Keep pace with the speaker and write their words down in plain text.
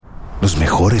Los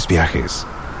mejores viajes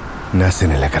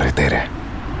nacen en la carretera,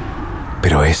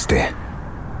 pero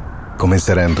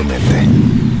comenzará en tu mente.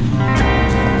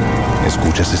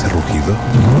 ¿Escuchas ese rugido?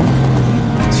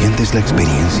 ¿Sientes la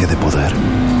experiencia de poder?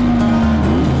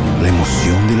 ¿La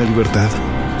emoción de la libertad?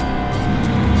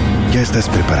 Ya estás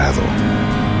preparado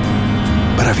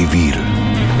para vivir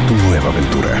tu nueva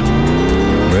aventura.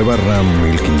 Nueva Ram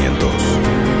 1500.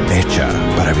 Hecha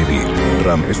para vivir.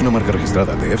 Ram es una marca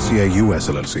registrada de FCI US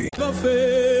LLC.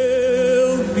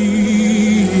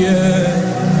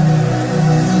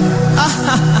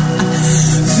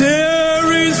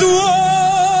 There is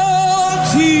one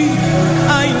thing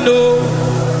I know.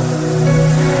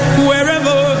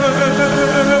 Wherever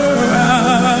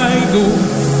I go,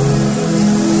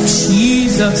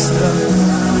 Jesus.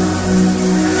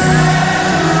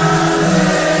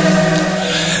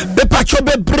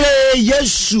 Bebre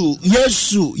Yesu.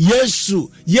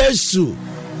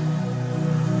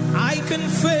 I can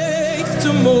fake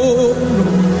tomorrow.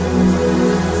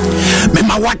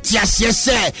 Mema what yes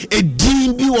say a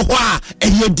din bi wo ho a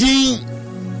eyedin.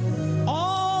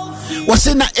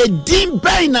 Wose na edin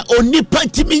ban na onipa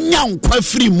timi nya nkwa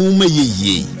firi mu ma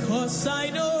yeye. Cause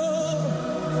I know.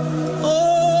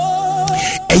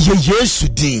 Yesu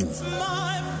din.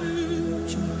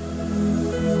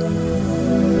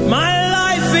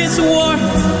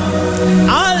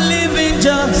 I'll live in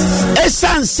just.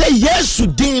 Esan say Yesu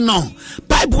din no.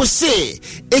 Bible say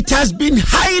it has been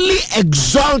highly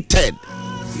exalted.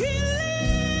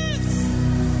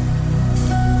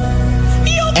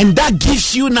 And that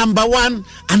gives you number one,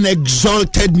 an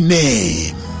exalted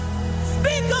name.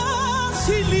 Because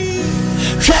he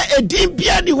lives. She edin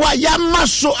bia ni wa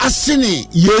yamaso asini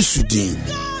Yesu din.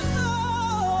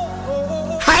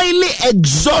 Highly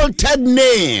exalted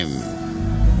name.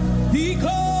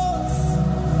 Because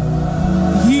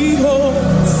he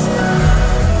holds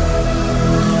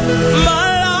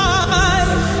my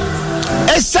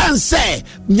life. Esan say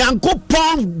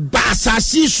Nyankopon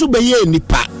basasi su beye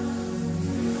nipa.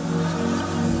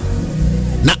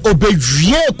 Na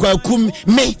obedwie kwakum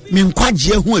me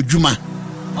nkwaje ho adwuma.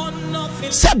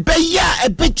 Se beya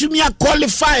ebetumi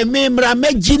qualify me mra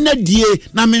magina die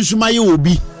na me nsuma ye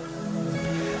obi.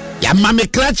 Ya mame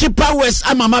krachi powers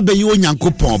amama beye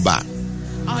Onyankopon ba.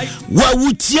 Wa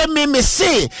wutie me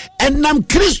say enam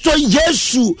Kristo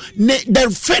Yesu the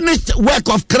finished work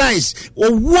of Christ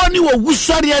o woni wo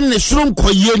wusori ne soro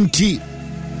nkoye nti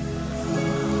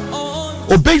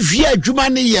obehwie adwuma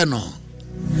ne ye no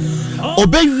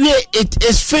obehwie it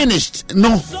is finished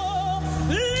no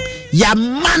ya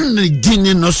man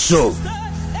dini no so.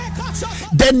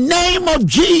 The name of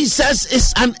Jesus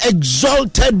is an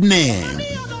exalted name.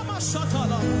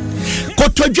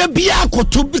 Kotodwe bia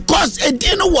koto because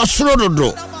edino was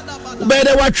rododo.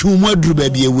 Ubede wa twumu aduru ba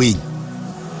bia we.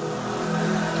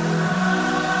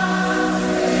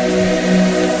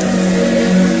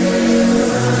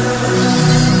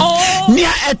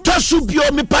 Nia etosu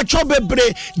bio mi pacho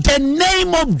bebre. The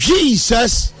name of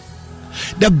Jesus,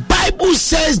 the Bible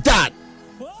says that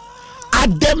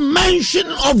at the mention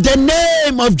of the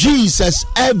name of Jesus,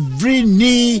 every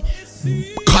knee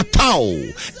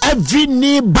katao, every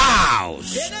knee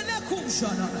bows.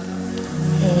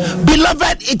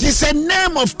 Beloved, it is a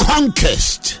name of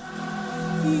conquest.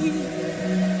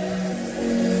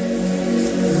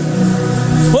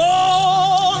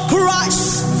 Oh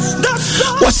Christ,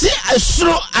 wasi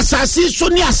esro asasi so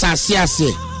ni asasi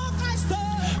ase.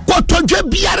 Kotodwe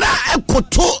biara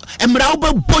ekoto emra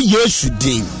obebo Yesu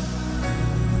din.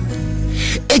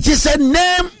 It is a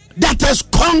name that has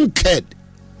conquered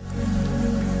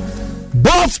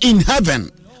both in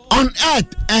heaven, on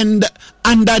earth, and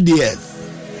under the earth.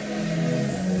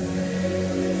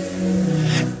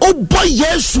 Obo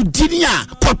Yesu dinia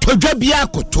kotodwe bia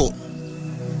koto.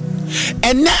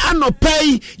 Ene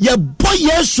anopei ye bo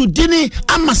Yesu dini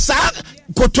amasa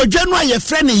kotodwe no ye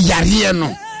frɛ ne yare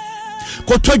no.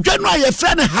 Kotodwe no ye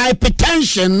frɛ ne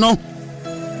hypertension no.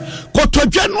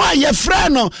 Kotodwe no ye frɛ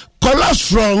no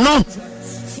cholesterol no.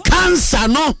 Cancer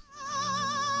no.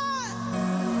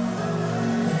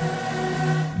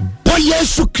 Bo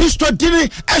Yesu Kristo dini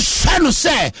ehwe no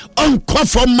se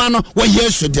onkofo ma no wo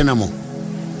Yesu dini mo.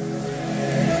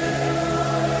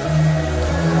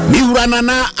 Miura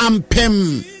nana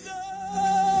ampem.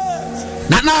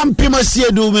 Nana ampem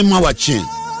asiedu me mawachi.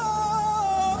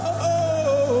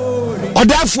 Or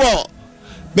therefore,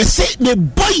 me say me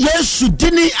boy Yesu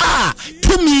dini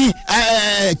to me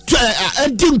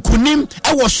edin kunim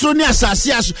e wo so ni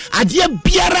asase aso ade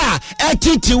biara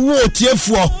etiti wo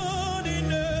tiefo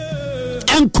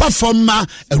enkofo ma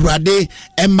awurade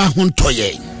emma ho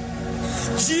ntoye.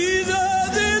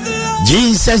 Jesus is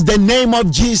Jesus, the name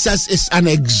of Jesus is an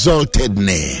exalted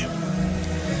name.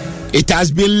 It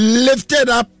has been lifted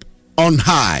up on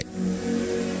high.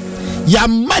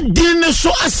 Yamadine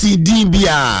so asidin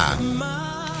bia.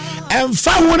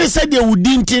 Emfa woni se de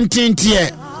wudin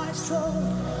tintintie.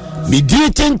 Mi di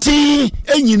tintin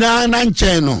enyina na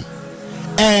nchen no.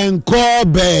 Enko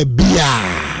bebia.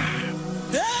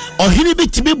 Ohini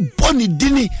bitimi boni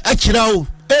dini akira o.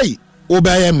 Hey,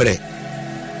 Asempa Mmere.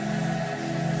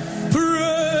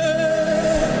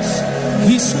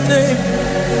 His name.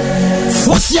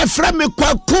 What's your friend me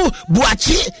kwaku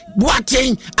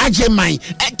buatin ajeman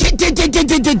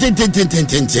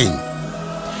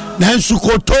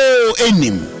nansukoto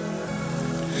enim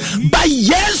ba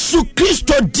Yesu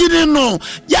Kristo dinino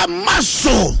ya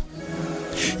maso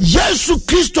Yesu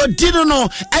Kristo dinino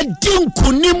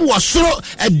edinkunim wasoro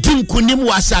edinkunim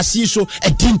wasasi so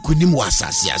edinkunim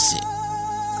wasasi ase.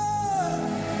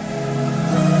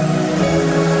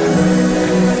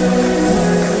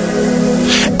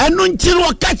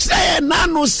 Anuntiro kachre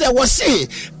nanu se wose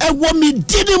ewo mi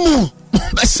didimu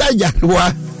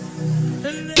besayanwa.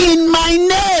 In my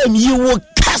name you will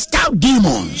cast out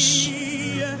demons.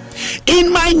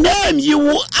 In my name you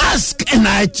will ask and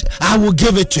I will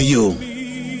give it to you.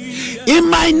 In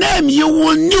my name you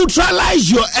will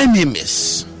neutralize your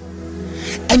enemies.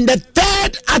 And the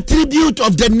third attribute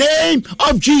of the name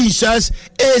of Jesus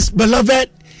is, beloved,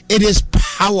 it is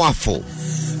powerful.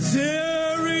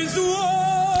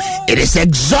 It is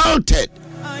exalted.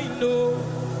 I know.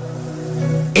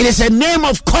 It is a name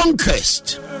of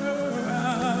conquest.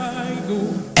 I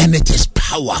know. And it is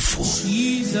powerful.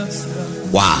 Jesus.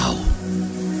 Wow.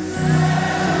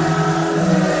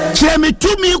 Chemi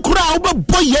tumi kura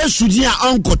obo Yesu din a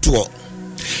onkoto.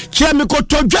 Chemi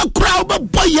kotodwa kura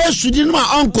obo Yesu din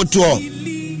ma onkoto.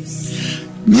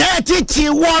 Nyati ti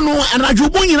wonu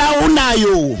anadwobu nyina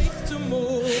wonayo.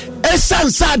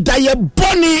 Esansa da ye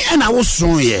boni and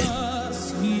awosonye.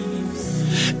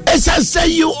 Esansa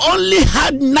you only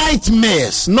had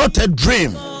nightmares, not a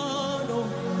dream.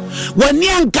 When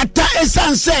yankata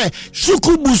esansa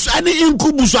sukubus ani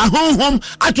inkubus ahonhom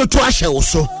atoto ahye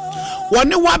woso.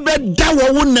 Woni wabe da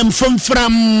wo wonem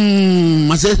framfram.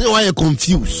 Masese why you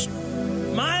confused.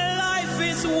 My life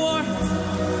is worth.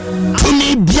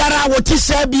 Tumi biara woti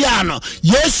se bia no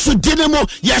Yesu dinemo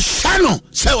ye hano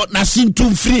se na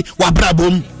sintum free wa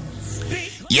brabom.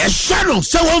 Ye hano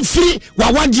se won free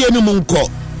wa wadie no munko.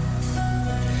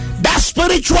 That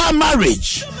spiritual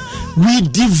marriage, we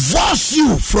divorce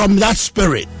you from that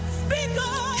spirit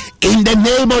in the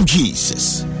name of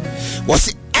Jesus.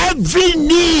 Was every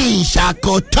knee shall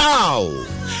kowtow,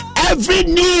 every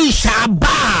knee shall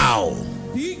bow,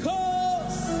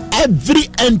 every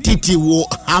entity will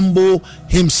humble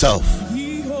himself.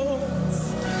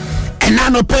 And I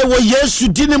no pay what Yesu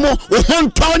dinimo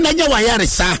uhonto nanya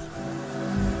wayaresa.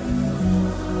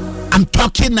 I'm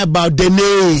talking about the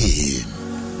name.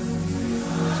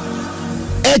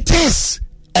 It is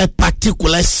a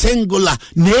particular singular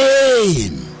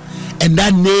name, and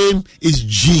that name is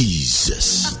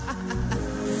Jesus.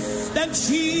 That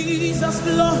Jesus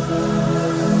love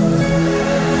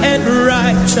and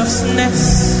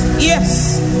righteousness.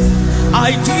 Yes,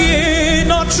 I did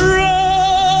not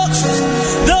trust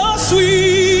the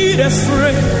sweetest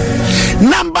friend.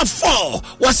 Number 4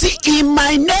 was it, in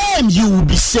my name you will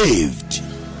be saved.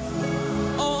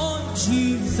 On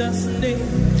Jesus' name.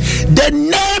 The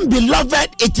name,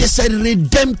 beloved, it is a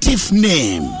redemptive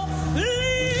name.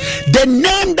 The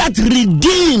name that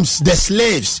redeems the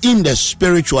slaves in the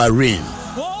spiritual realm.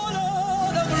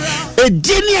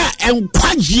 Edinia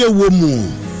enkwaje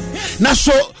womu. Na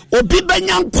so obi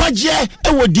benya nkwaje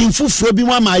ewo din fufuro bi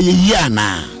mama yeyi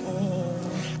ana.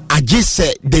 I just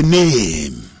said the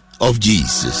name of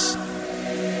Jesus.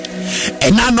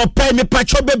 And I no pay me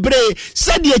pacho bebre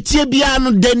said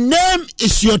the name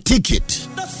is your ticket.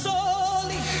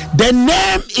 The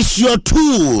name is your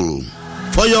tool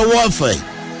for your warfare.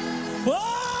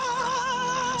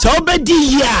 So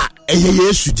obedi ya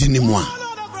Yesu dinimwa.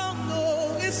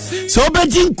 So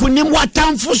obedi nkunim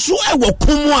watamfo so ewo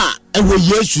kumu a ewo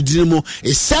Yesu dinimo.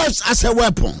 It serves as a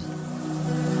weapon.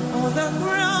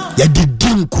 Ya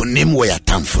didin kunim wo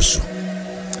yatamfo so.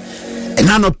 And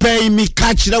I no pay me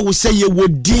catch that will say ye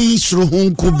would din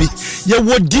sruhunku bi. Ye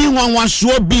would din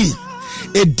wanwaso bi.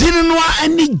 It didn't want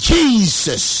any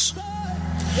Jesus.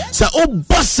 So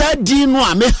bossa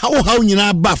dinwa me how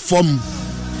nyina ba fom.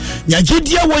 Nya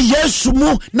gidia wo Yesu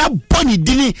mu na boni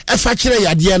dini efa kire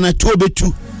yade na to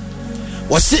betu.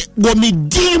 Wo se wo mi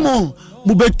dimo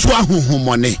mu betu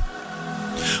ahonhomone.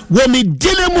 Wo mi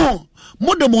dini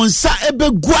mu de monsa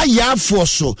ebegu ayafo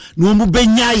so no mu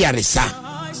benya yaresa.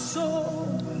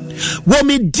 wo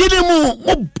me dinimu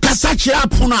mo kasachi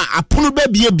apono ba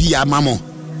bia mamo.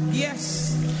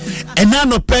 Yes. And na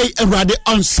no pay Awurade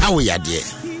onsawo yade.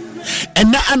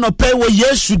 And na no pay wo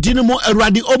Yesu dinimu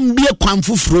Awurade ombie kwan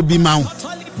foforo bi ma wo.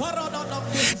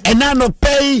 And na no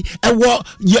pay ewo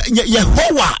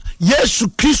Yehowa Yesu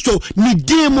Kristo ni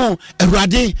dimo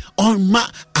Awurade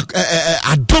onma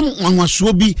adom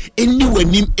nwanwaso bi eni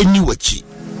wanim eni wachi.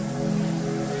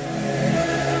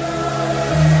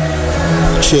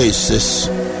 Jesus.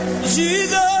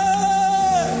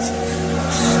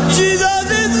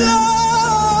 Jesus is Lord.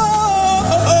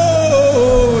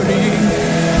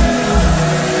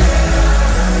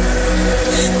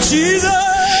 Jesus.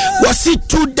 Was it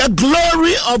to the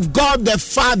glory of God the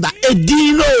Father?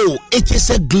 Edino, it is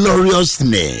a glorious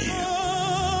name.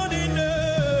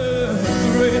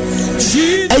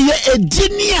 Eye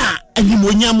edinia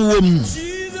animonyam wom.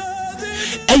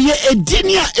 Eye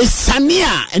edinia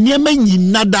esania enema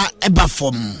nyinada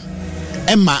ebafom.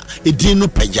 Emma edino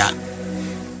peja.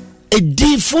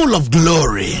 Edi full of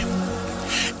glory.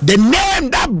 The name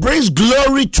that brings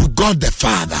glory to God the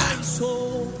Father.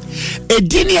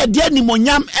 Edini ediani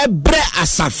monyam ebre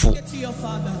asafo.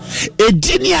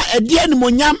 Edini ediani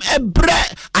monyam ebre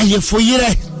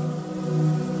ayefoyire.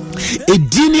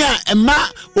 Edini ema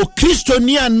o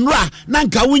Kristonia nra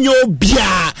nanka wunyo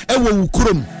bia ewo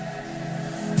wukurum.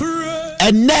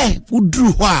 Ene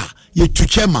udru ho a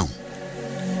yetuchema.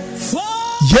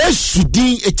 Yesu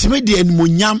din etimedi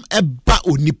enmonyam eba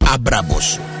onipa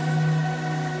abrabos.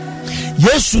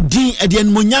 Yesu din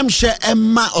edienmonyam hye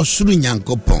emma osuru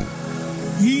nyankopon.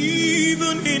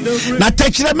 Na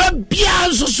techrema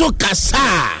bia so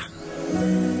kasa.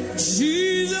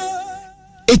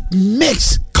 It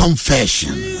makes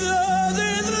confession.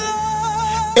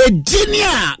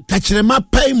 Edinia techrema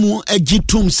paimu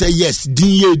egitum say yes din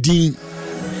ye din.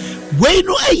 We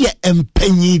no eye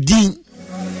empanyi din.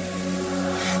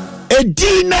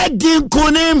 Edina din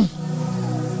kunim.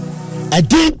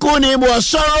 Edin kunim was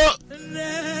sorrow.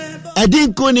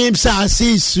 Edin kunim sa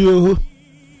sisu.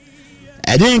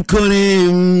 Edin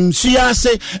kunim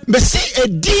siase. But see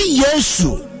Edin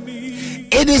Yesu.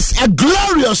 It is a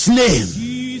glorious name.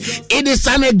 It is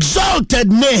an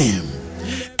exalted name.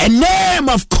 A name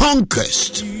of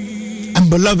conquest. And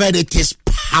beloved, it is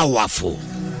powerful.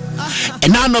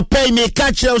 And now no pay me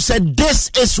catch you said this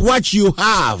is what you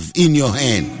have in your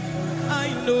hand.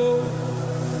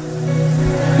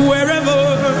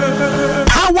 Wherever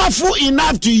powerful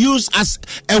enough to use as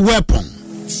a weapon,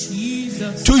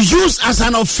 Jesus. To use as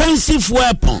an offensive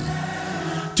weapon,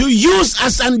 to use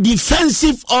as a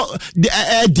defensive or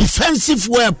defensive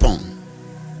weapon.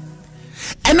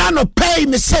 And I no pay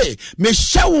me say me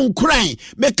shawun crying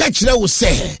me catch you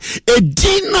say a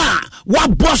dinner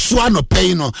what boss one no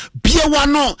pay no be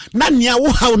one no na nia wo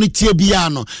ha no tie bia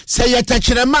no say ye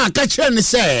tachere ma catch you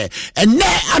say and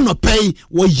ne ano pay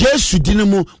wo Yesu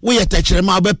dinimu wo ye tachere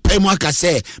ma be pay mo aka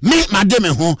say me mademe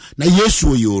ho na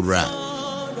Yesu oyura.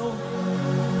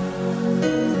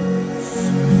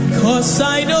 Because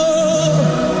I know.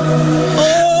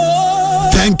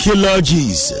 Thank you, Lord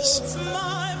Jesus.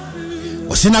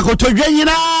 Osina kotodwe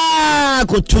nyina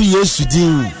koto Yesu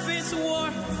din.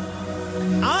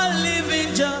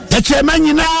 Tachema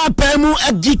nyina pemu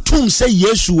agitum say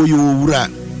Yesu oyura.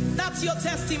 That's your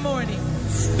testimony.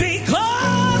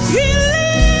 Because he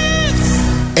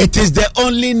lives. It is the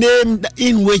only name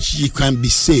in which you can be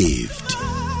saved.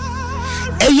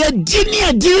 Eye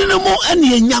dini mo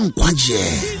ene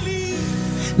nyankwaje.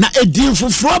 Na edin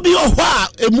fufuro bi ohwa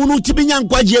emunu tibi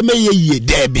nyankwaje meye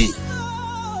debi.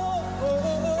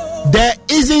 There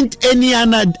isn't any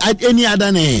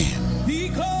other name.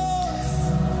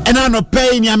 And I no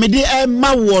pay ni amede e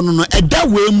ma wo no eda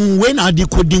we mu we na ade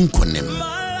kodin konem.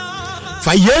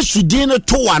 Fa Yesu din no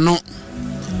to wa no.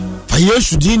 Fa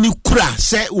Yesu din ni kura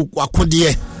se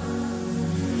wakode.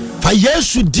 Fa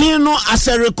Yesu din no as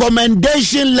a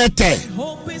recommendation letter.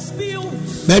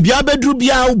 Maybe abedru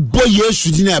bia ubo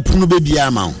Yesu din e pono be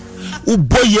bia ma.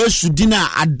 Ubo Yesu din a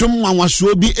adom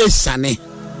nwanwaso bi esane.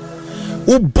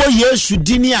 Ubo Yesu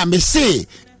dini a me say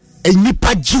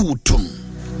enipa jiwutum.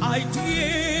 I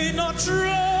did not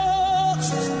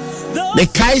trust the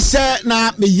Kaiser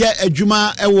na me ye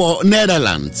adwuma ewo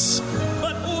Netherlands.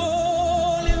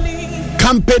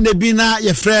 Company bina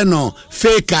ye freno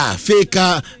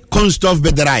faker Kunststoff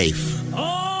bedrijf.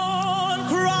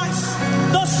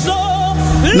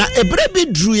 Na ebrebi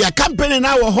drew ya company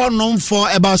na wo honom for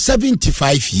about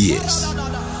 75 years.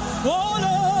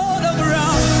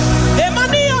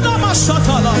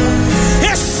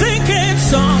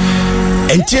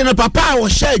 Entieno papa wo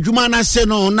share adwuma na se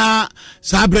no na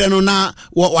sabre no na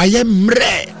wo waye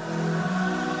mre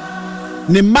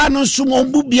ne man no so mo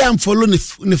bia follow ne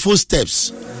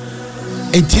footsteps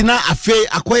entina afe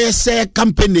akoye say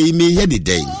company me ye de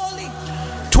den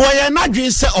to ye na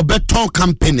dwen say obeton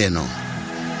company no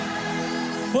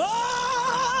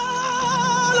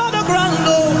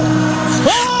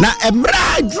na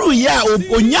emra dru ya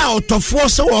onya otofo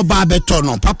se wo ba beto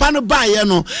no papa no ba ye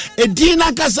no edin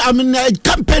na kasa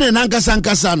company na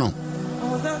nkasa no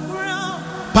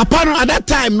papa no at that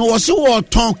time no was wo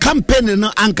ton company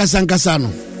no ankasa no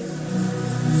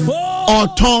or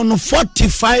ton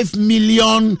 45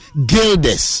 million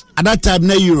guilders at that time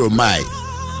na euro mai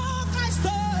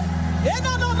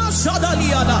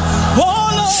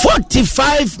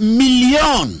 45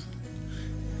 million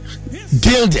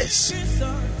guilders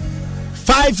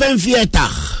 5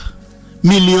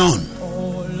 million.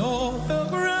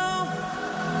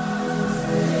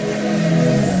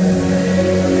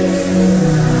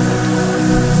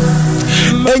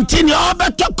 Entini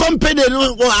obeto company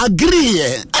no agree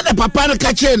and the papa no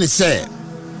ka che ne say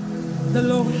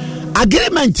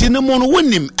agreement no mo no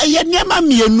wonim eye niam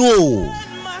mienu o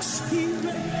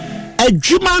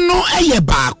adwuma no eye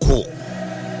baako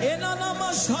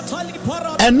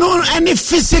eno any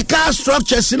physical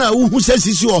structures na wo hu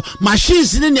sesisi o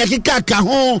machines ne ne keka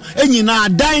ho enyina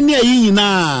dan ne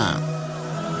enyina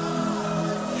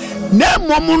na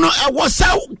momu no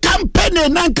ewosa company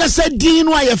na nkasa din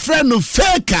no aye friend no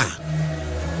faker.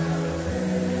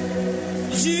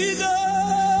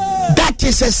 That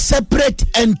is a separate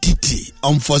entity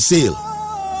on for sale.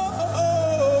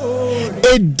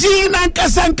 A din na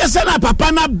nkasa na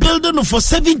papa na building for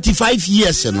 75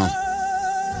 years no.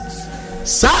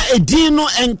 Sa a din no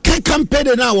enka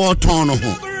company na wo ton no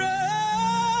ho.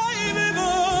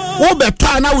 Wo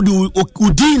beto na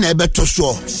udi na beto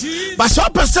so. But so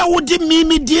person would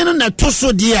me din na to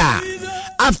so dia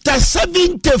after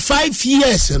 75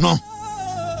 years no.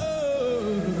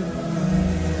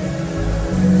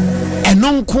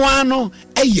 Enon kwano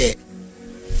eye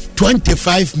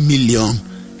 25 million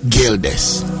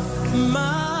guilders.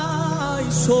 My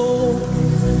soul,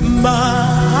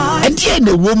 my and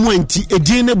the woman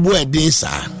edine bo edin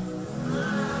sa.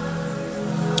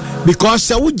 Because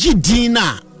sa wuji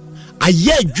dina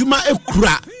aye adwuma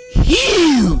ekura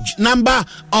huge number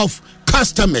of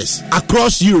customers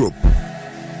across Europe.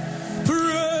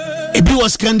 It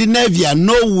was Scandinavia,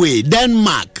 Norway,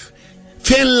 Denmark,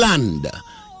 Finland,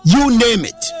 you name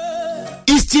it.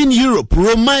 Eastern Europe,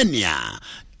 Romania,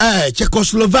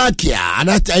 Czechoslovakia,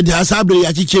 that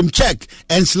Czech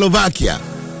and Slovakia.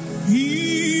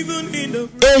 Even in the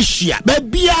Asia,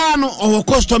 Bebiano or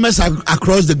customers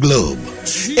across the globe.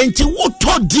 Enti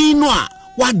woto dinwa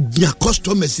what their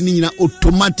customers in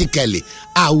automatically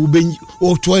I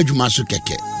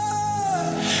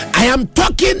am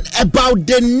talking about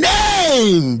the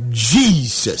name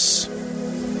Jesus.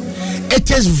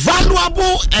 It is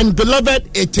valuable and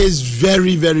beloved, it is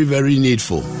very, very, very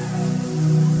needful.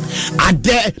 At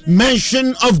the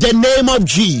mention of the name of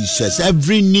Jesus,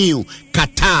 every knee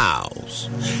kataos,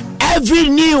 every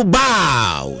knee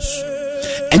bows.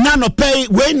 And now no pay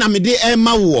when I'm the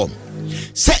Emma war.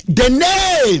 Say the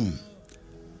name.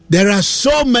 There are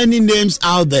so many names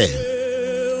out there,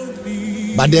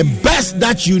 but the best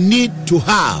that you need to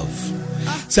have,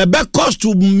 say that cost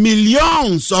to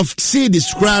millions of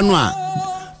cedis crown.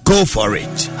 Go for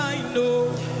it,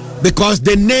 because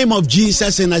the name of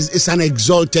Jesus is an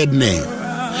exalted name.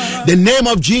 The name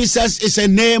of Jesus is a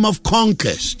name of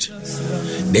conquest.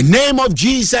 The name of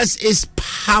Jesus is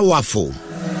powerful.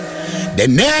 The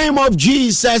name of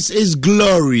Jesus is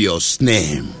glorious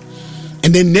name.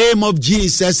 And the name of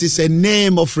Jesus is a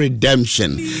name of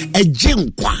redemption.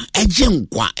 Ejinkwa.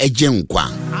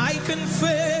 I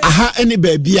confess. Aha any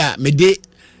baby me de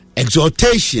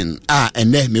exaltation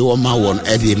ene me wo ma won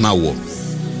e de ma wo.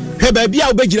 He baby a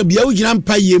obejira bia wo gina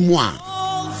mpa ye mu a.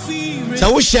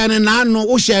 Sa wo hye na no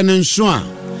wo hye ne nso a.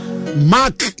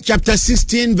 Mark chapter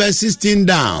 16 verse 16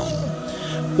 down.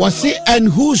 Was it and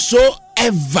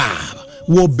whosoever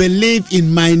will believe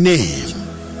in my name.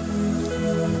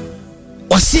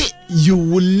 Or see, you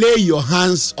will lay your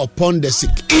hands upon the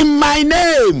sick in my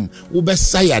name.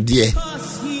 Ubesaya die.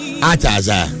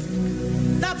 Ataza.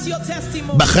 That's your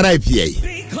testimony. Bakharai pie.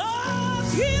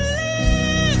 Because he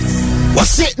lives.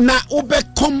 Was it na ube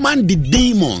command the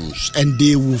demons and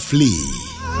they will flee.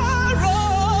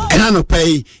 And I no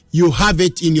pay, you have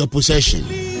it in your possession.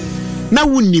 Now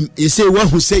wunim you say one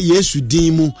who say yes to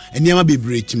demo and never be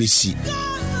break me see.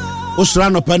 Osra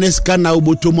no paneska na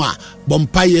obotomu a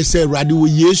bompa yese rade wo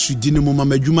Yesu di ne mama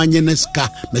madwuma nye neska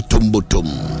metombotom.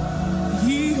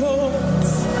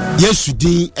 Yesu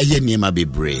din eye niema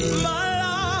bebre.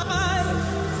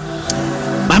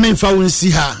 Mame fa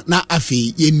wonsi ha na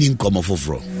afi yenni nkomo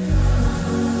foforo.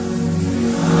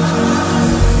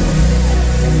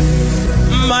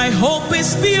 My hope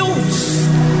is built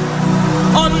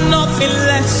on nothing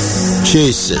less.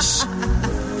 Jesus.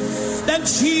 Than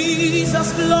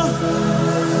Jesus' blood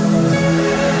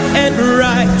and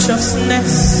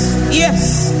righteousness.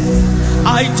 Yes,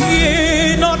 I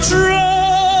did not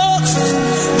trust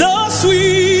the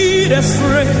sweetest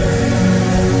friend,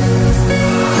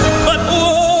 but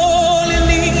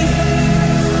only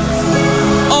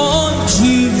on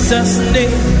Jesus'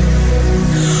 name.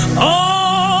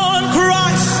 On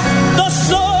Christ, the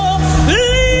solid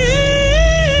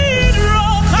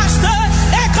rock I stand.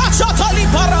 Ekachatali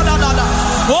paradada.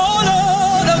 All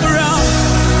on the ground.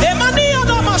 Emania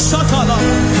dama shatala.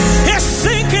 It's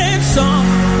sinking some.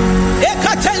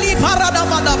 Ekateli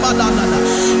paradabada badana.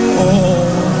 Oh.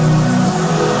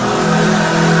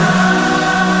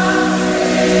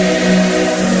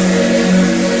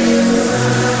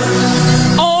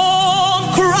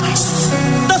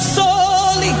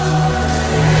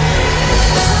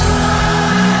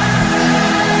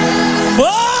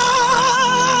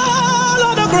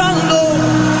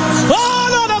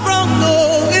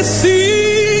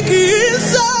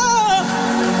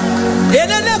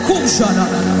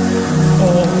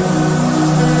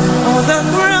 On the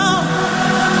ground,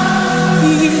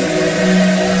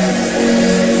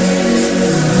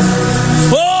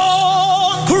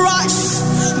 oh Christ,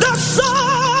 the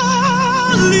solid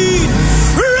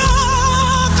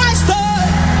rock I stand.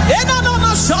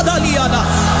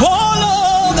 All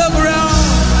on the ground,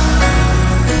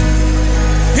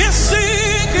 it's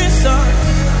sinking sun.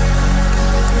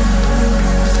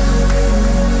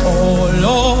 All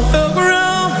on the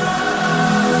ground.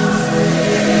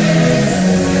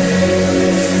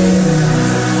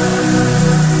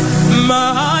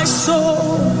 My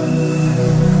soul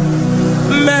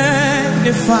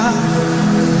magnify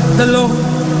the Lord,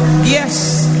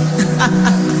 yes,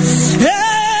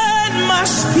 and my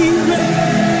spirit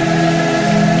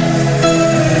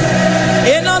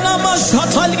in anama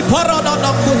shatali parada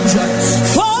na kunja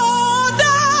for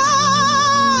that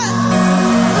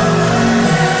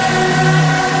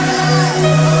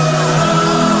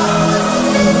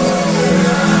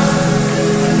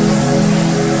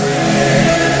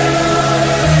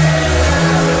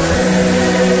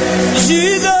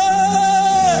Jesus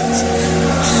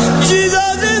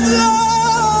is Lord.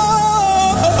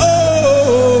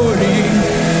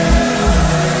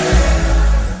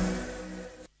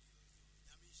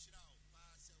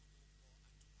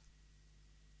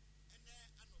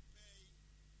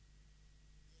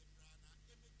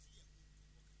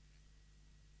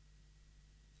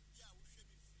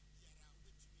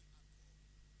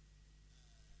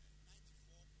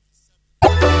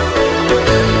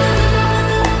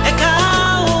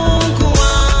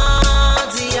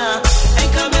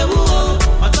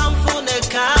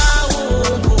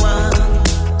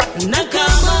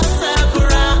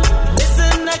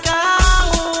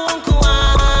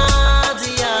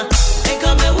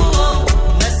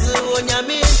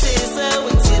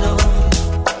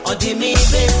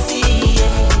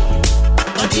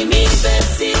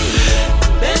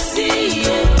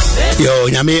 Yo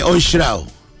nyame onhyiraw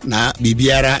na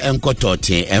bibiara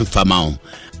enkotote emfamao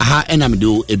aha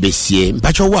enamdo ebesie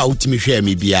mpacho wa utimi hwe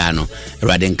me bia no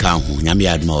Awurade nka ho nyame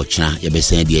adoma ochina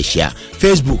yebesen de ahia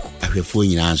Facebook ahwefo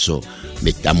nyina nso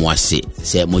metamwase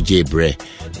se moje bre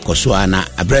koso ana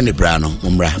abre ne bra no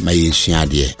momra mayensua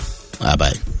de bye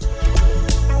bye.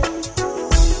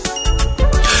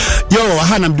 Yo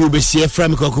aha namdo ebesie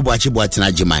from kokubo achibo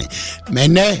atina jemai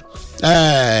mene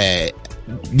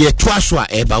the twaswa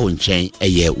eba wonchen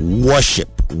eye worship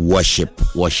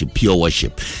pure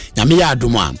worship nyame ya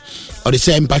adoma or the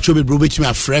same pacho be betimi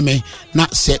afreme na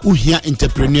se uhia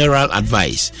entrepreneurial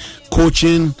advice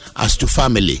coaching as to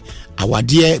family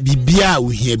awade bibia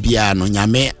uhia bia no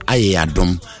nyame aye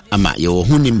adom ama ye wo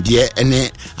hunim de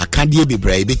ene akade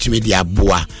bibra betimi de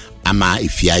aboa ama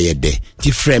ifia ye de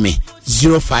ti freme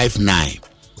 059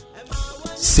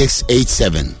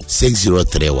 687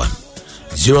 6031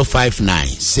 059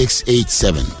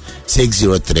 687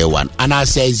 6031 and I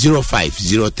say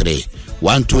 0503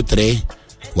 123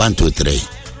 123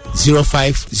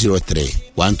 0503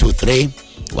 123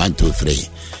 123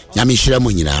 Nyamishira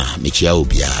munyina mechia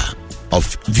ubia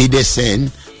of Videsen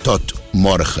tot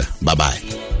morgen. Bye bye.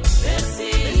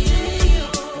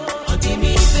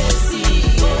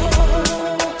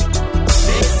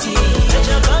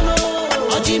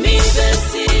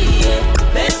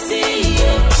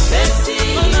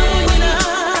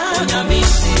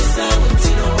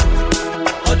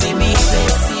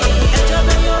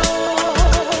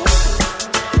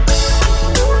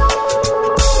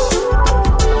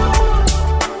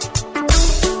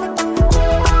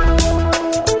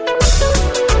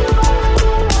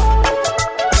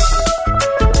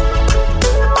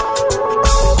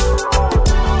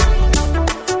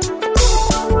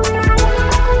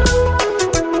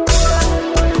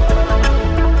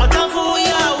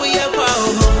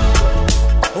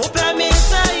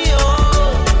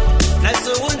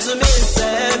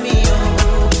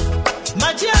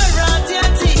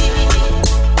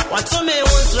 Watome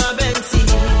wonsra benti.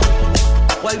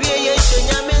 Why we ye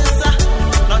shenya mensa.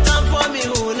 Not time for me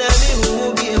who na me who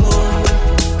be mo.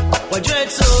 What dread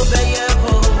so be ye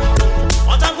ko.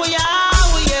 What time for ya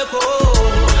we ye ko.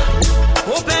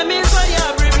 Open me so ya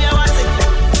bring me what it.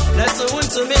 Let's want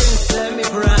to me say me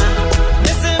bra.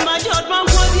 Listen my judge man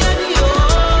for the adio.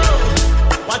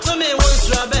 Watome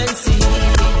wonsra benti.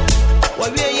 Why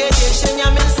we ye shenya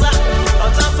mensa.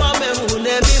 Not time for me who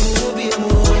na me who be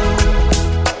mo.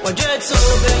 What dread so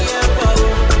be ye ko.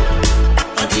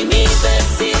 Odimi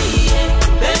Bessie,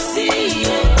 Bessie,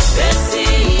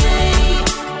 Bessie,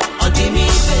 Odimi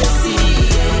Bessie,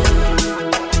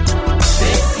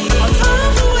 Bessie,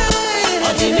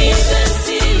 Odimi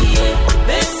Bessie,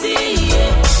 Bessie,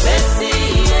 Bessie,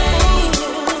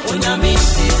 Onyami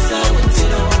Sisa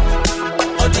Wintino,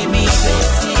 Odimi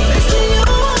Bessie,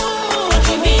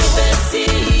 Odimi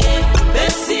Bessie,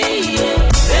 Bessie,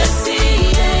 Bessie,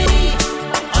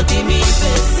 Odimi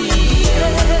Bessie.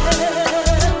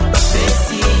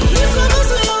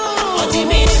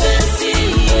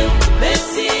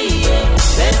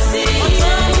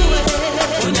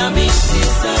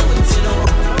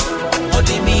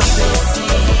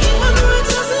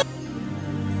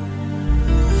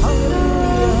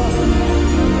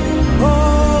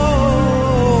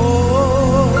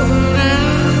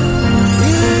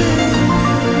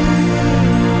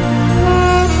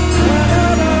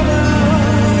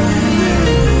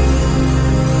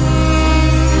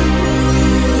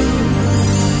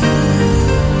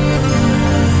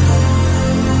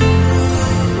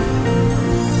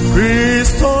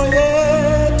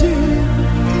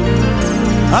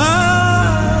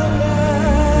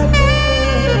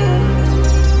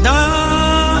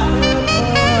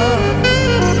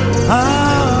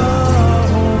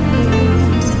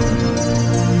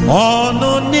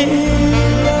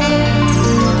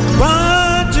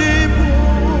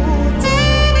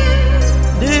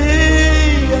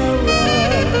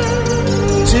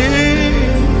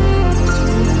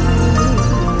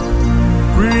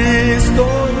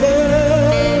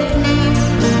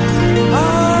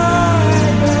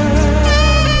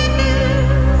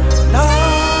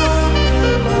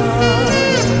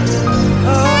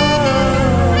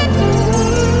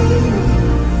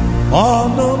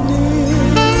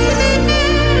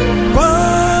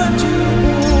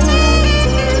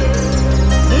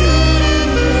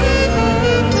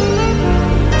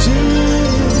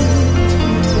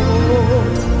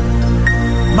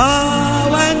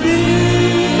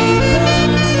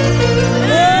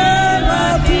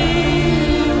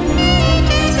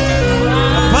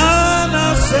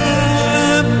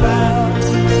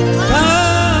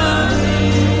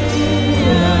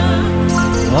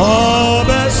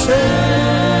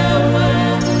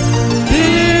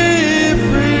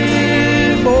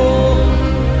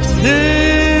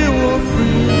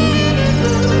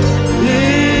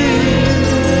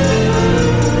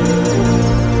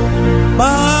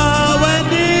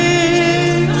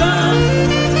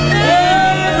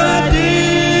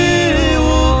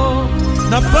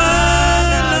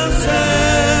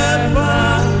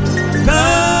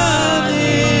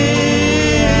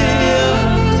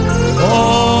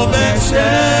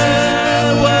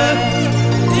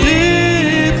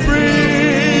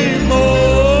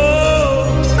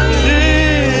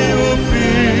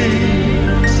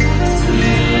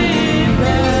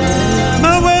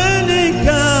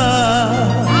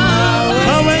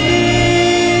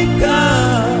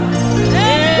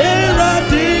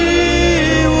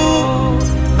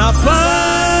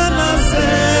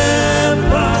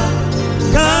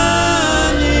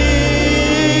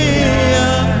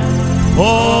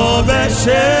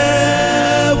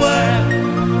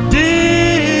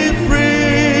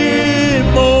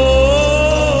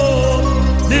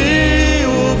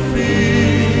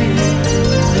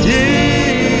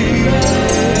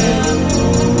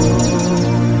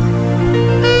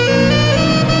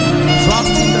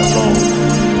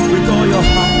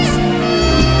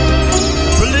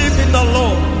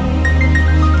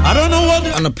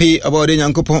 About the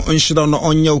Yankopon Unshida no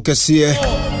Onyo Cassia.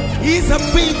 He's a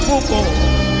faithful God.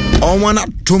 On one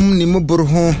atom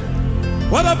Nimuburho.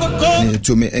 Whatever God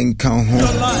to me encounter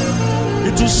your life,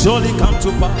 it will surely come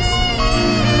to pass.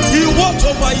 He will watch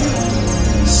over you.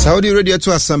 Saudi Radio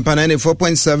to Asempa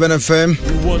 94.7 FM.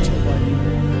 He will watch over you.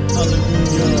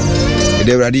 Hallelujah.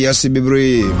 The radio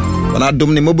Sibibri. When I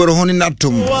dum Nimuburho in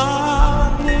atom.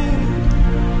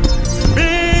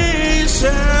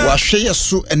 Washaya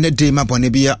su ene de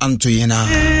mabonebia anto yena.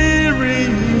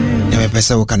 Never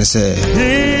person can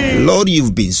say, Lord,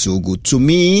 you've been so good to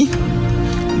me.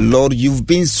 Lord, you've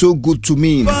been so good to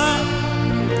me.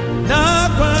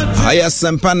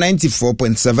 Asempa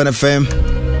 94.7 FM.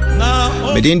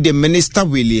 Within the Minister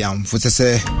William, for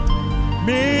say,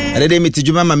 and they meet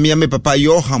you, Mamma Mia, Papa,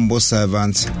 your humble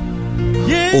servant,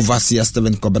 overseer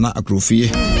Stephen Kobana Akrufi.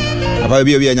 About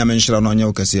be a mention on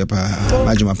your Cassiapa,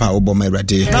 Majima Power Bomber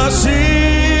ready.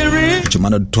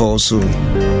 Jumano Torso.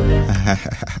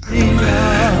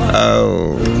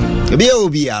 Oh,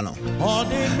 Biano.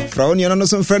 From your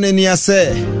innocent friend in your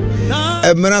say,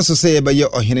 a man so say by your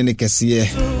Ohinini Cassia.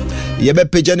 Yebe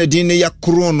pejane dine ya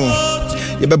krono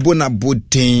yebe bona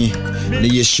botin ne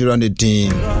yeshira ne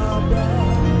din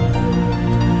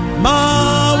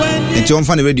enti on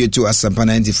fan radio to Asempa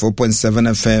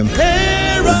 94.7 FM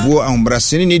obo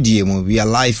ambrasini ne die mo. We are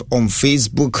live on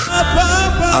Facebook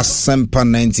Asempa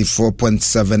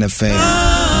 94.7 FM.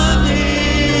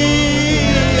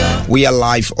 We are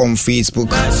live on Facebook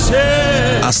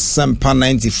Asempa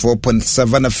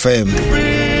 94.7 FM.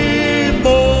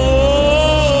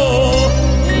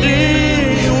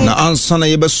 Answer na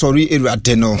yebe sorry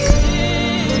erade no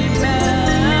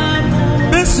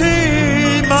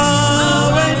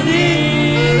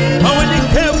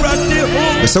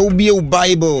so be a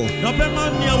Bible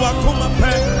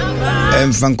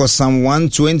and fanko Psalm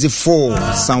 124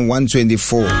 Psalm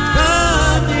 124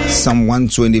 Psalm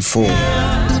 124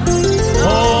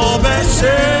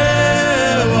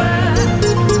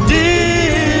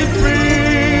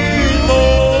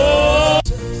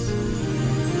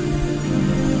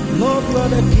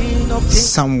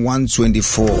 Psalm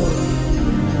 124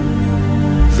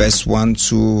 verse 1,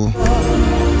 2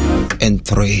 and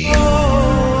 3.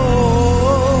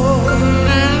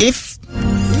 If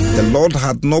the Lord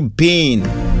had not been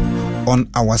on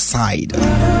our side,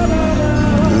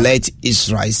 let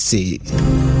Israel say,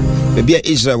 maybe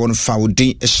Israel won't found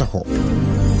a shaho.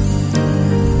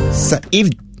 So if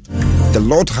the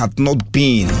Lord had not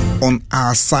been on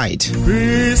our side,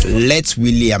 let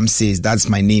William says, that's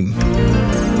my name.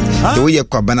 The way you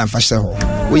kwabana fashaho,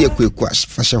 we you kwash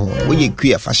fashaho, we you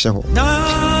queer fashaho,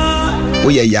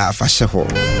 we ya fashaho.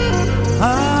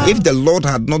 If the Lord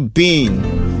had not been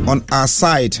on our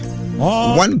side,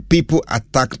 when people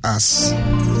attacked us,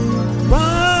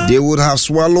 they would have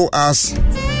swallowed us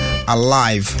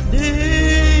alive.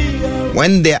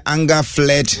 When their anger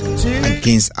fled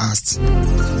against us,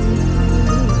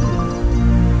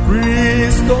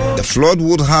 the flood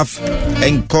would have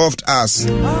engulfed us.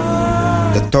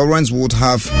 The torrents would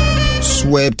have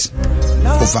swept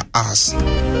over us.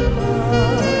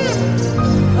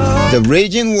 The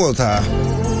raging water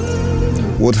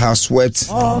would have swept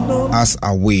us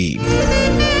away.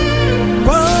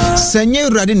 Senye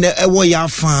radine ewo ya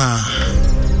fa.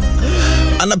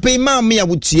 Anape mama ya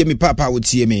would see me, Papa would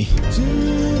see me.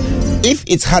 If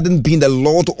it hadn't been the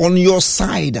Lord on your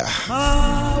side,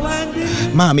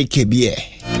 Mami kebie.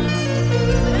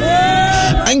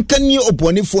 Anka ni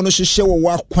oponi fono hwehwe wo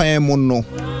wakwan mu no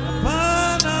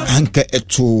anka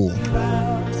eto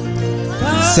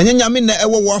senya me na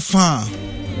ewo wafa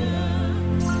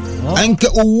anka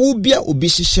owu bia obi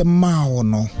hwehwe ma wo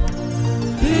no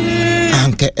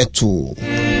anka eto.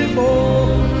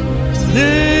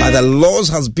 But the Lord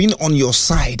has been on your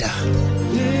side,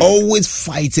 always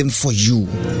fighting for you.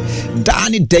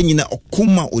 Dani denyina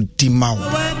okuma odima wo.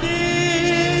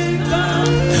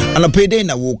 And I pray then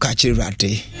I will catch it right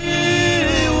there.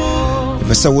 If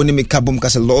I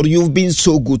say, Lord, you've been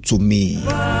so good to me.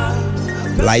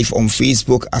 Live on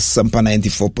Facebook, Asempa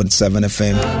 94.7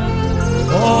 FM.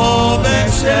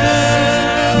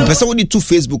 If I say, when you to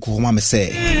Facebook, I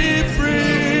say,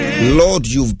 Lord,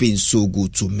 you've been so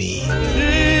good to me.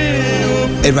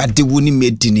 Erade woni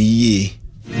medini ye.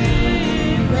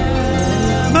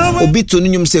 Obi to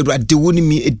nyum say erade woni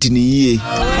me edini ye.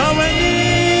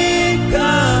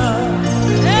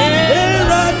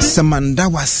 Samanda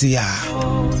wasia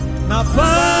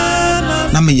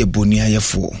na me yeboni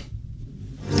ayefo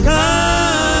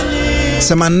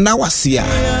Samanda wasia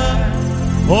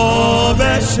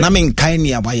na me nkai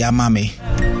ni abaya mame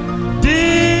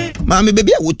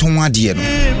bebi a woton ade no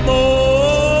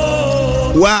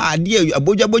wa ade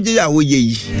aboja ya wo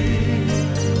yeyi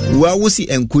wa wo si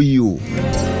enkoyi o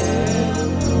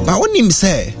ba onim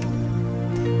se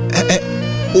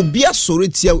obi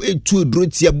asoritia etu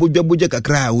edrotia boja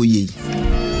kakra a wo yeyi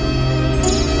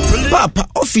Papa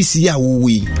office ya wo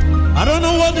yi. I don't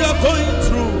know what they are going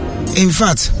through. In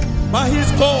fact, but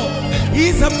he's called.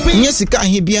 He's a big.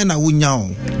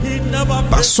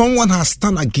 But someone has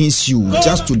stand against you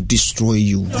just to destroy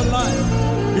you.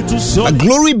 But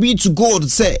glory be to God.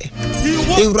 Say,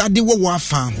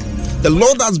 the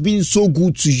Lord has been so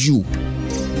good to you.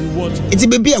 It's a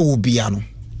baby I will be.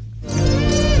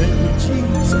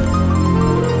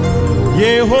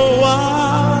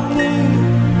 Yehovah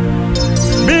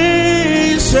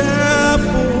me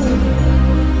shefu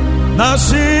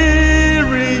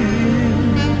Nashiri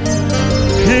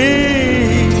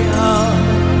Hiya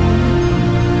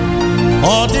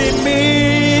Odi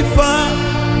mifa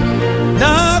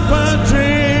Na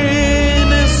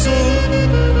quadrine su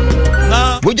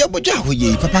Boja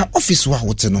hoye papa office wa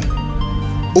wote no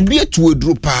obi atu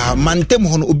edru pa mantem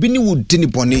ho no obi ni wudini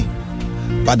bone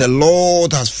but the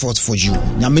Lord has fought for you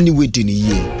nyameni wedini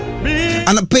ye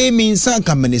and pay me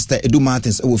sanka minister Edu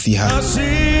Martins e wo fi ha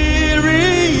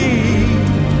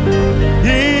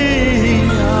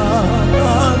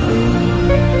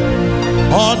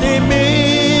Odi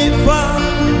mifa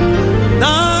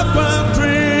na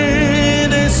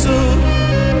quadrine su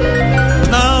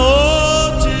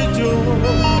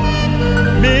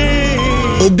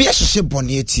obi ahye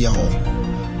bone atia ho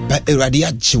ba erade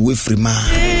agye we frima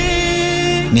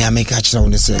ne ameka kira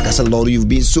won say kasa Lord you've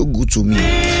been so good to me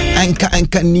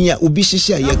anka nia obi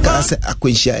hye aye ka say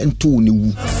akwanhia ento ne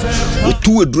wu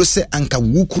otu edro say anka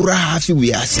wu kura hafi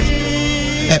we ase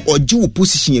oji wo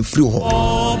position e free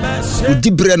ho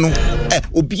odi bre no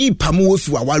obi pam wo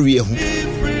fi waware ho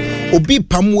obi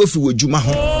pam wo fi wadwuma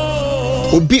ho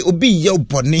obi ye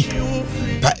bone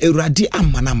ba erade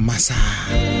amana masa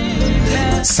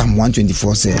Psalm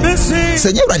 124 says,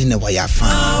 "Say you ready now? Why you fan?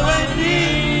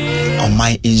 On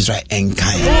my Israel and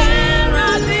kind.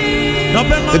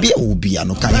 Maybe I will be a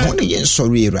no kind. Only yen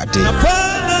sorry erade.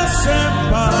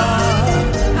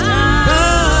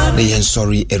 The yen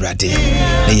sorry erade.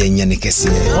 The yen yanikese.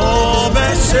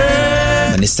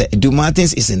 Minister Edu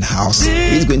Martins is in the house.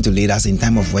 He's going to lead us in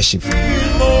time of worship.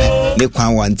 Le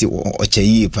kwan wanti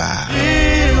ocheyi pa.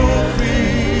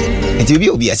 And to be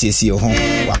obvious, your home,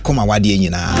 Wakoma Wadi,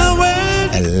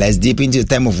 and let's deep into the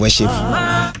time of worship.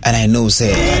 And I know,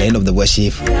 say, at the end of the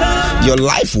worship, your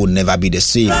life will never be the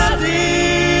same.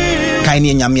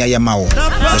 Kaini Nyamia Yamao,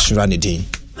 the Shuranity.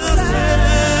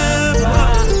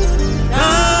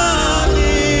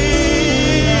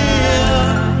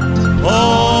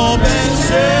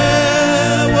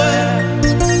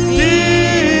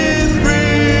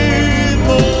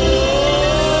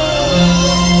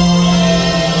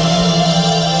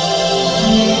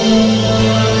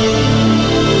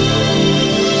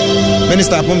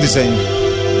 Minister, upon the same.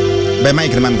 By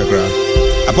Mike Ramam Kakra.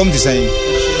 Upon the same.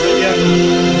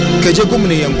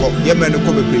 Kajakumini Yanko, Yaman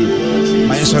Kobe.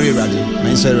 My sorry, Raddy.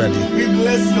 My sorry, Raddy. We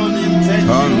bless your name. Thank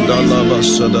you.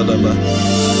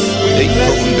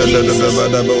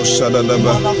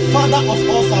 Sadadaba. The Father of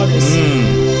all fathers. We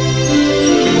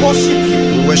worship you.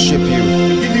 We worship you.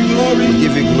 We give you glory. We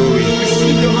give you glory. We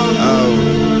receive your honor. Oh.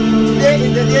 Today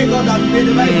is the day God has made.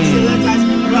 The Bible says, let us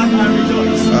be glad and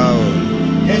rejoice. Oh.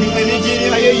 And Nigeria,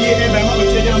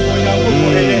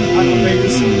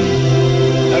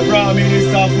 Abraham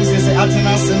minister who says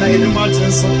Atenas and Edu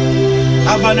Martins.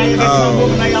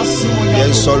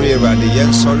 Yes, sorry, Raddy.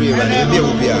 Yes, sorry, Raddy.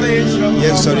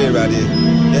 Yes, sorry, Raddy.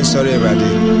 Yes, sorry, Raddy.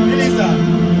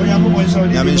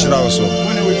 Yamin Shra also.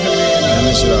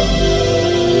 Yamin Shra.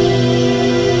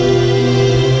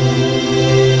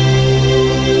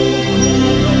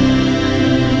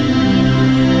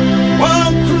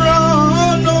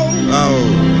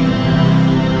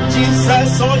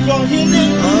 Jesus, all your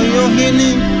healing,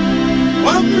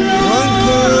 one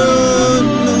crown,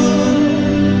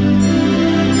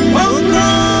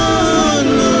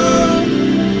 Jesus, all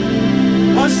your healing,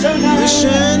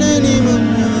 one crown.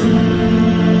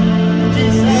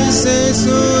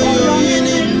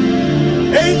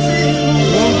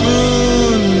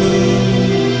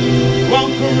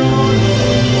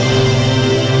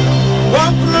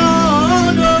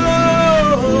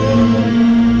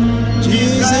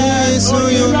 Jesus, all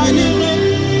your healing.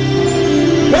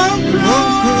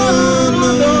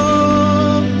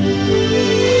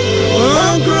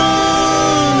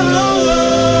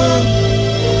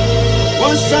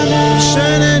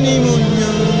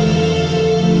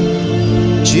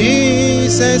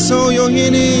 Jesus, so you're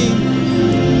healing.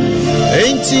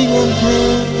 Ain't he one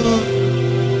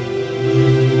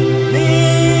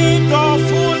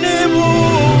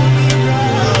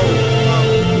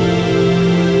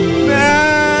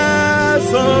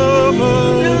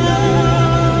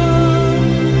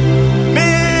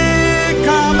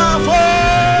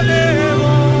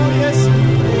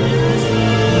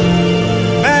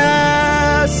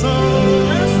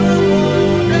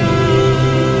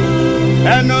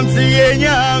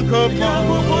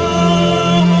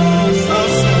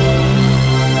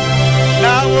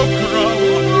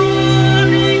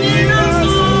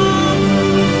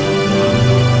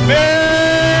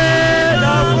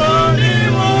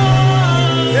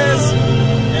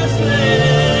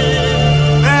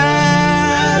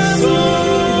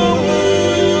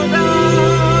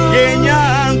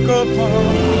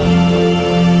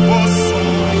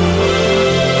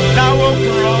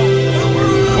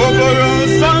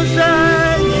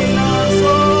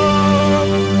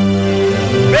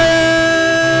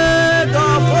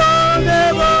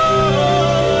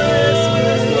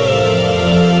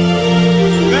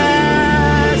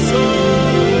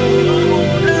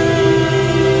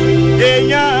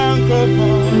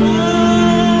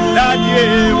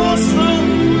Daddy was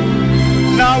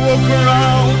now walk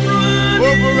around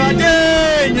over a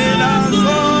day in our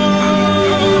soul.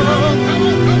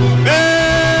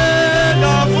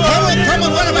 Come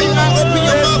on, wherever you are, open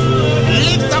your mouth,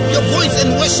 lift up your voice and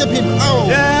worship him.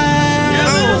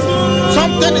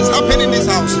 Something is happening in this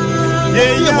house.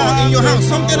 In your house,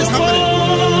 something is happening.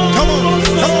 Come on.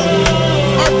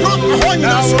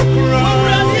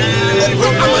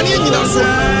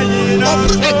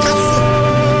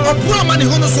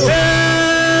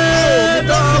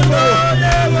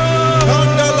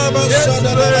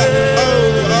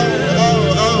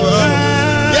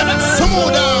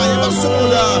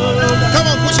 Come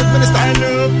on, worship minister.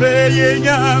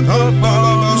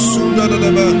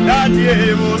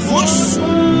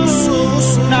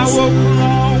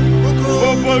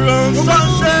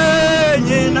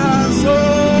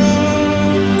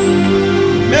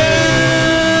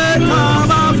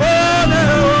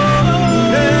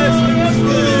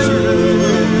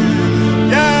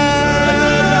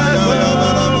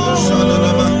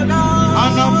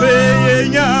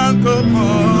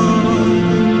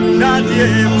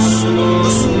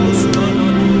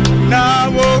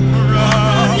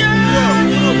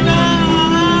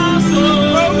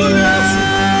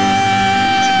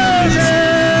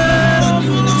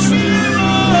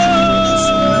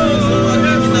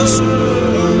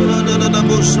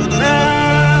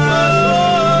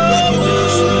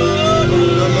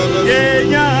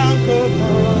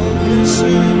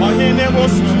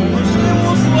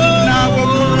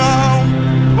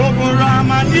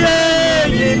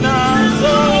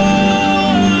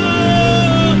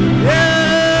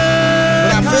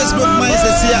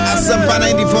 Asempa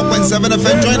 94.7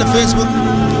 FM. Join the Facebook,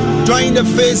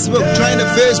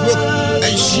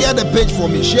 and share the page for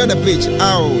me. Share the page.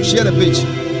 Share the page.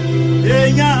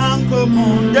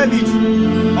 David,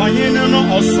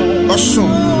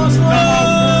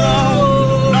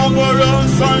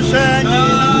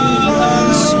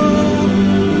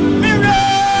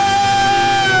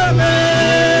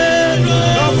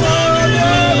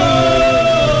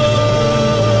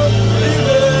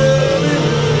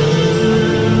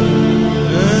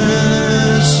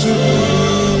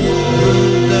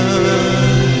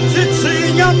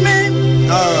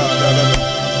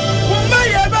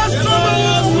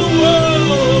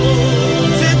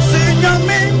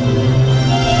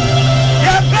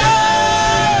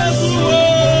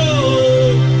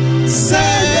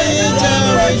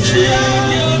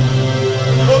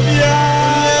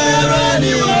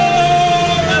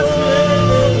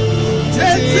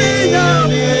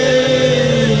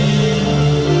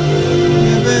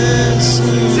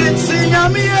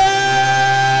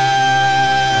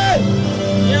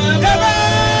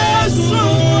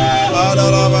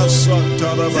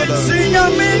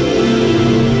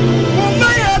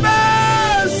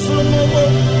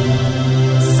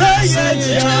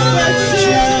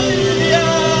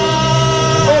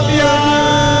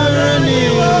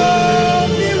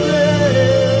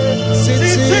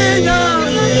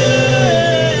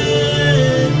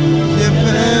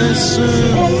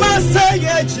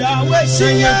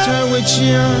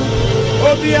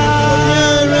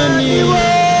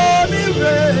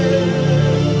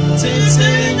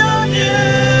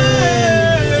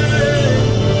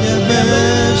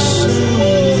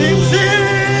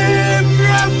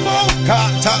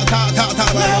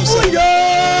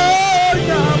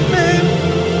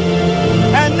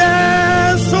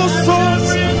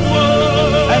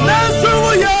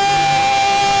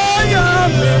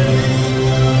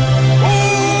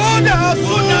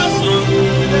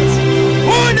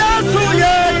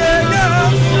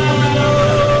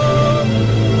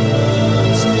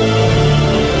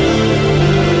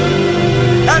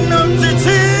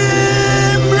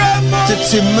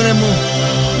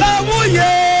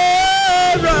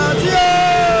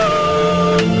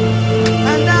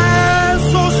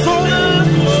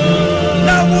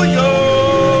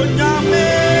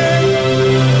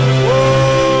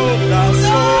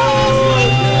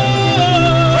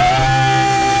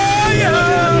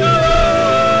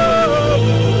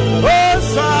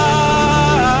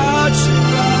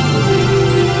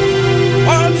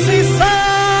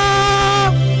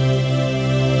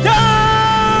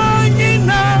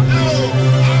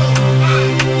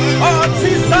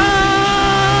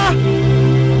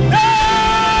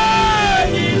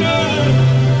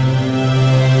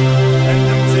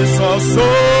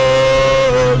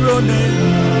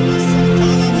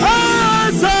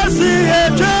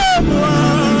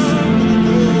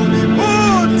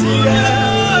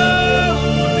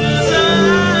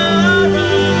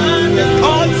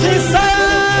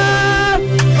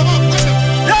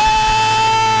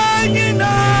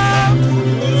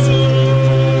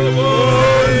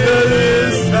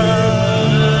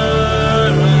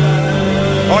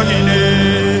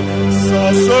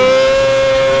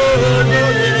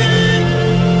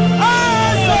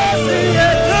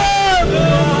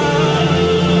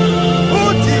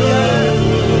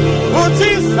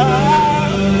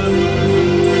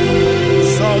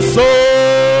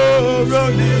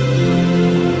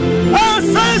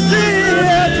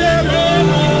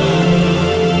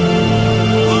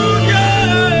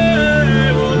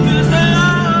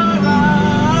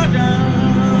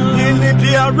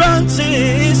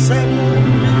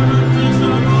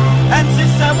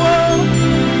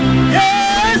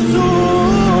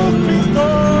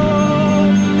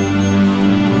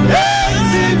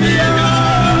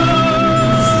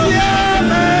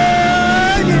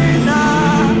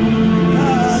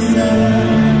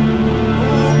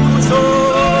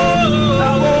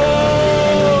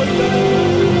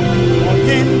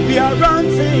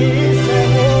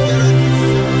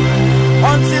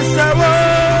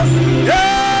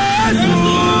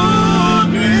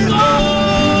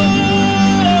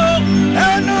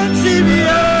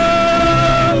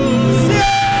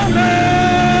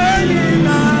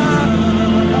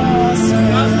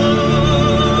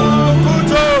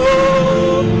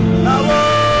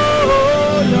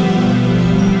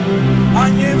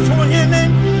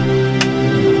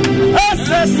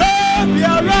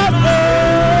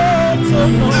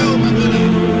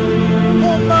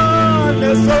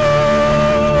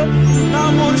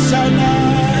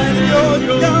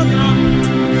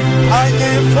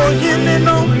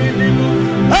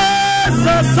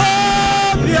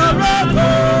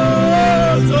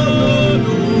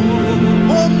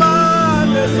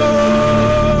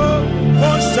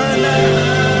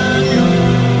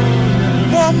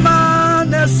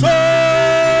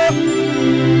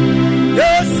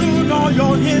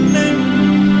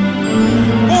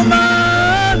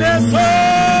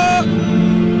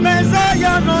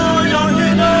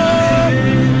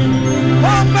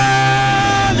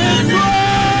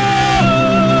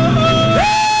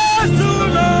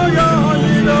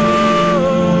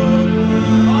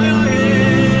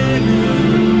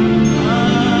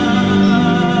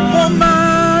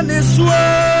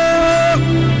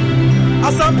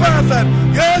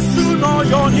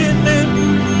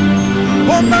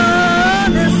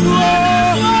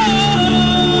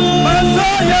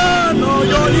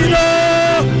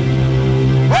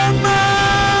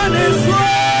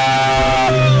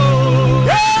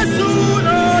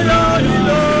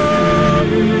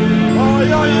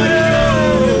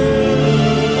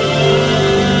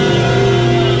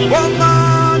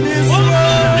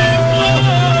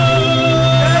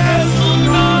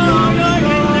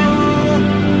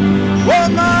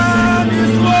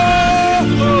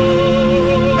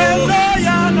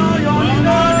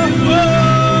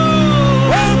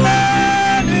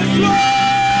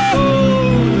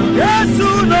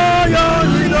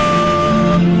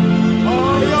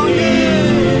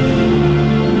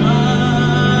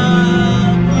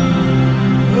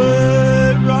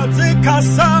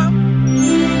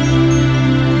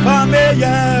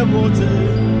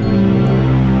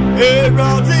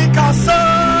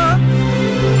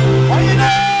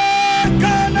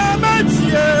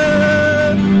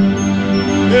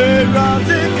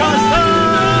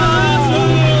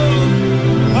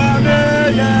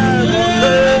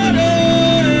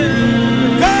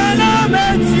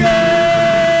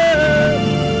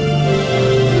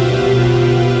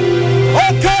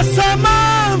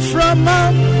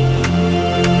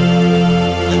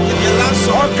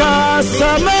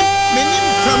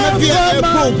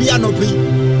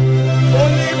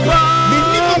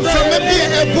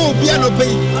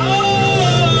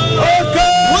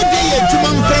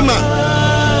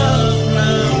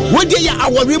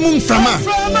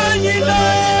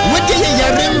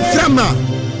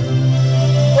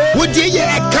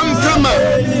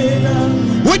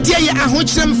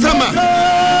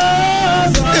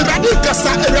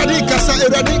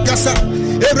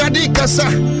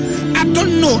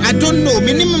 I don't know.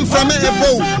 Minimum from a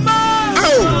bow.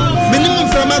 Oh, minimum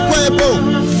from a bow.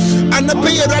 And a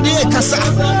pay a radicasa.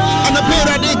 And a pay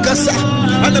radicasa.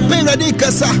 And a pay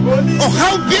radicasa. Oh,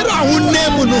 how big I would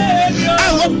name.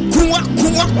 I will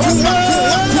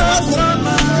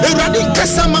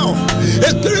Eradicasamo.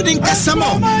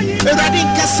 Eradicasamo.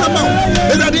 Eradicasamo.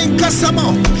 Eradicasamo.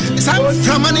 Some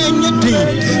from an enemy.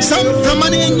 Some from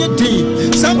an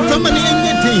enemy. Some from an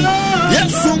enemy.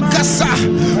 Yes, Kasa.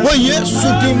 Oh, yes,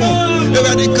 Sudimo.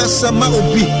 Eradicasama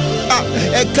obi. Ah,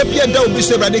 a capia dog is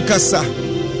eradicasa.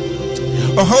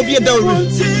 Oh, how be a dog?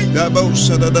 Gabo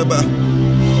Sadaba.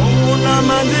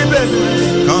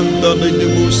 Kanda de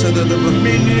Busa de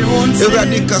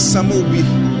Eradicasamo obi.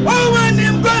 Oh, when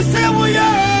him go say we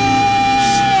are.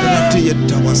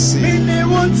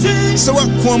 So what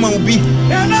Kwama will be?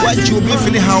 What you will be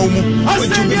feeling how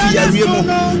what you will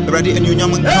be ready and you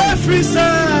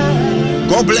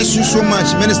God bless you so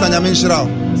much, Minister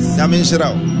Yamin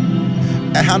Shirao.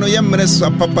 I have no young minister,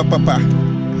 Papa.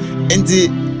 And the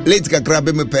late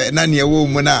Gagrabe me pe Nania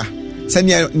Womana.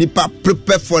 Sanya Nipa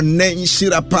prepare for Nen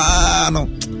Shirapano.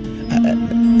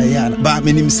 But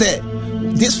meaning say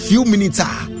this few minutes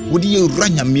would you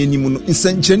run a minimum in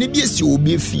Saint Genevieve? You will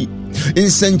be a fee.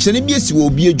 Nsanchene bi esi wo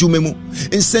obi adwuma mu.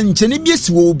 Nsanchene bi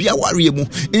esi wo obi aware mu.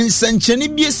 Nsanchene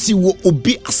bi esi wo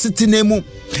obi asetena mu.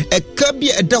 Eka bi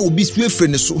eda obi so efre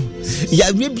ne so.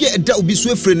 Yare bi eda obi so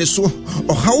efre ne so.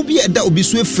 Ohaw bi eda obi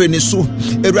so efre ne so.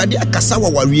 Erade akasa wa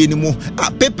ware ni mu.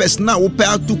 A papers na wo pe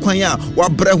atu kwan a wa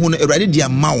bre ho no erade dia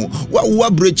ma wo. Wa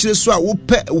bre kire so a wo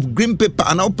pe green paper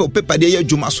ana wo pe paper de ya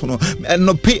dwuma so no.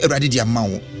 No pe erade dia ma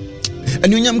wo.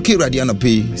 And you yam kira the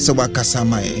pay so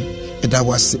wakasamae that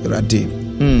was rade.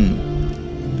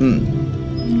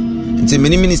 It's a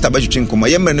mini minister by Chinkoma.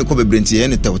 Yammer no cover brinty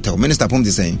and tell Minister Pom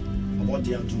the same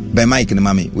by Mike and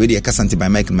Mammy, where the Cassanti by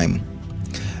Mike and Mam.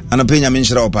 And a penny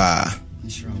Minshropa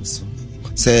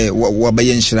say what by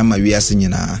Yenshirama we are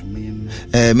singing.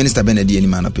 Minister Benedi any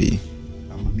man pay.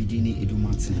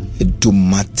 Edu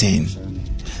Martin.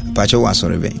 Pacho was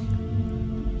sorry.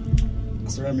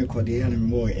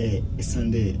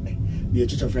 Sunday, the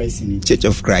Church of Christ in Church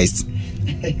of Christ.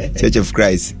 Church of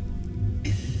Christ.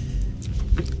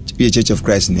 Be a Church of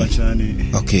Christ.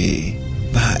 Okay.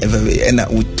 And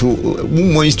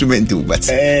more instrument too, but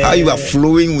how you are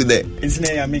flowing with it. It's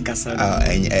I mean Casa.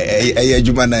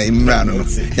 Jumana Imran.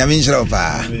 Yamin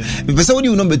Shropa. Because what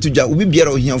you number 2 will be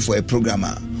here for a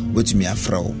programmer. What me a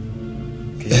fro.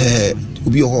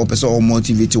 Will be a whole person or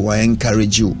motivate you or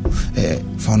encourage you.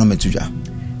 For number 2.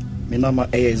 My number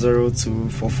is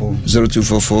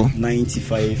 0244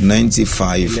 95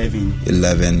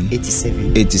 11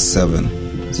 87.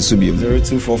 This will be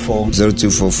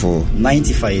 0244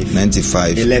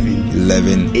 95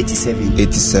 11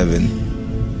 87.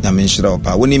 I mean,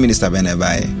 Shropa. When Minister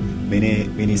Benebai?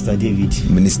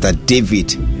 Minister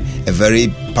David, a very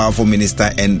powerful minister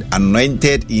and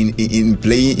anointed in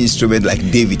playing instrument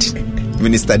like David.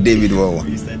 Minister David, wow.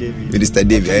 Minister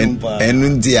David, and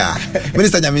Nundia.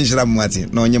 Minister Jamin Martin,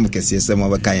 no Yam Cassia, some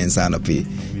of a Kayan Sana P.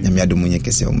 Yamiadu Munya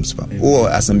Cassia Umspa. Or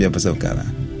Asempa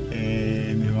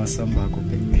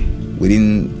Mmere.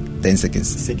 Within 10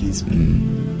 seconds.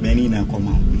 Many na come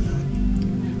out.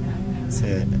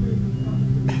 Say,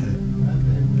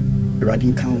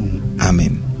 Radin Town.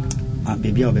 Amen.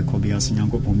 Baby, I'll be Kobe as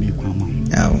Yanko for me.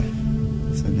 Now,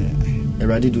 so the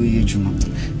Radi do you, Juma.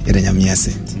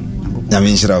 Yamiase.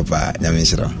 Yamin Shropa, Yamin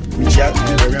Shro.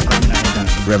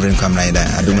 Reverend Kamnaida,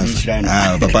 I don't know.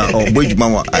 Papa, or Bridge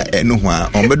Mama, no one,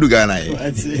 or Medugana.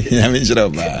 Yamin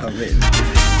Shropa.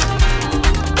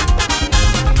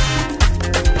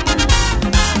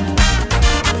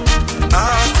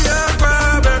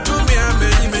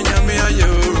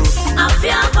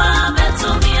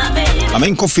 I'm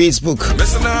in Facebook.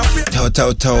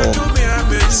 Tell.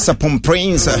 Sapon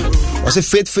Prince. I say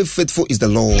faithful is the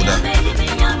Lord.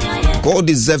 God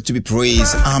deserves to be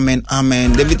praised. Amen.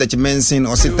 David that you mentioned,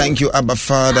 or say thank you, Abba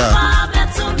Father.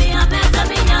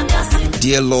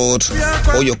 Dear Lord,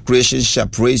 all your creation shall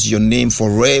praise your name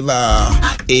forever.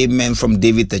 Amen. From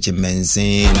David that you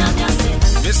mentioned.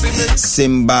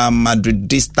 Simba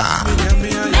Madridista.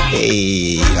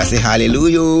 Hey, I say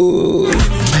hallelujah.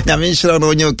 Yamin Shroud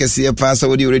on your Cassia Pass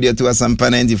audio radio to Asempa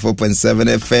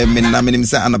 94.7 FM in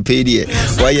Naminimsa Anapedia.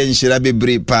 Why and should I be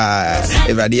bripa?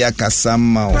 Evadia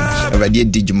Casama, Evadia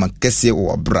Dijuma Cassia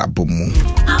or Brabomu.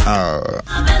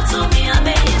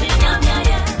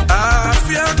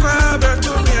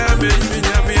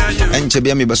 And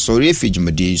Chabiami Basori,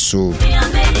 Fijmadi, so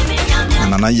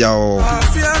Nanayao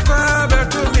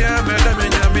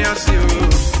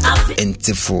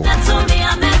Entifo.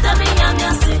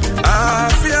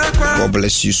 God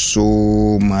bless you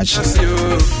so much.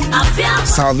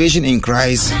 Salvation in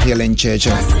Christ Healing Church,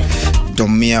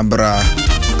 Domia Bra,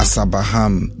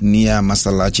 Asabaham, near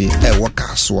Masalachi,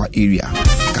 Wakaswa area.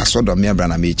 Kaswa Domia Bra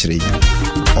na Mechre.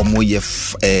 Omoye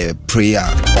prayer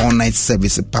all night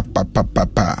service. Papa.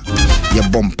 Ye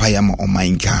bompayama o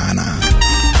mainkana.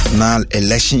 Na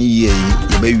election year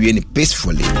ye be win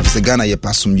peacefully. Se Ghana ye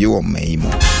pasumye o maimo.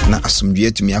 Na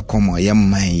asumye to me akoma ye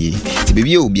man. Ti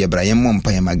bibi obi ebra ye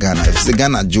mompa ye magana. Se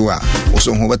Ghana joa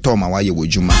oso ho beto ma wa ye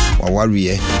wodwuma wa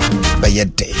ware ba ye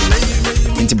de.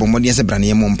 Nti bomodi se brane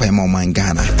ye mompa ye ma o man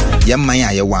Ghana. Ye man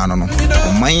a ye wa no no.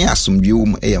 O man asumye o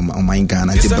o man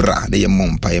Ghana ti bra de ye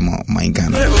mompa ye ma o man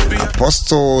Ghana.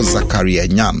 Apostle Zakaria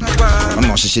Nyan. No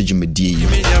hyehyɛ dwumadi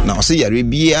na ɔsɛ yare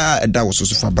bia ɛda wo so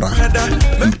so fa bra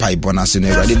mpai bonase no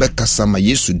awurade bɛkasa ma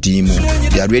Yesu din mu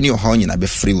yare ne ɔhaw nyina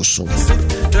bɛfrɛ wo so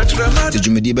the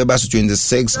dwumadi bɛba so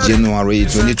 26 January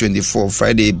 2024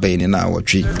 Friday bɛn na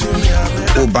wɔtwe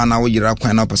wo ba na wo yira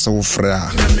kwan na pɛsɛ wo frɛ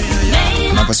a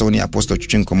na pɛsɛ wo ne apostle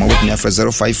twetwe nkɔmɔ wo nya frɛ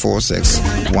 0546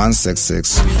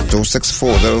 166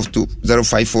 264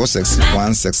 0546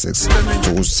 166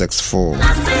 264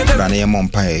 brane yɛ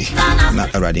mɔmpae na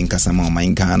awurade nkasa ma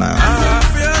ɔman Ghana.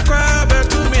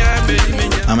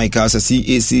 America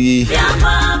CAC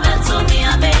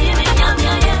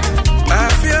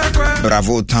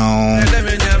Bravo Town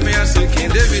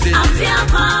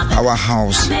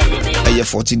Powerhouse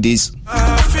 40 days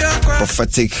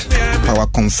prophetic power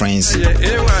conference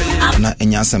na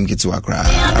enyasam kitu akra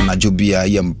na jobia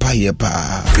yempaye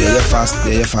pa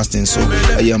fasting so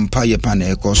yempaye pa na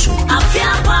ekoso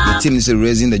the team is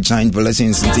raising the giant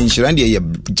blessings in shirande ye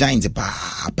giant pa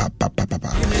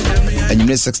and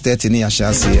 6:30 na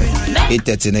yashase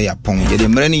 8:30 na yapon ye de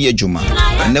mrani ye juma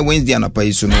na Wednesday na pa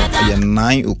isu no ye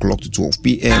 9 o'clock to 12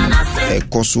 p.m.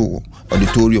 Ekoso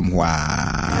auditorium wa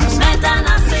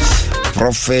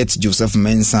Prophet Joseph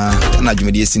Mensa na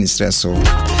jumedi sin stress so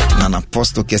na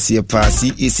apostle kese pa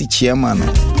CAC chairman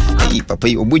papa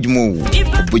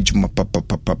obujuma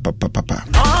papa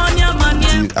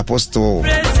apostle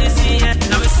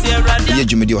ye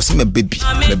jumedi o my baby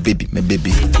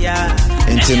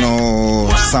entino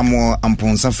Samuel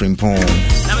Amponsa Frimpon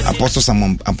apostle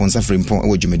Samuel Amponsa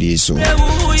Frimpon e jumedi so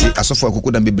ti asofo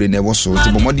akoko dan bebre na e wo so ti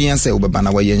bomodin say obeba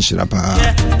na wa ye nhira pa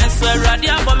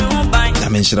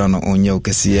mention on onye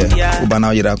okese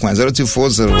ubana yira kwa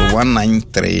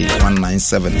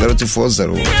 0240193197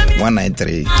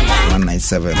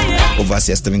 0240193197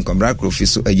 overseas steven kombra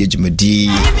krofiso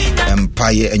ayejumedi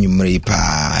empire enyumre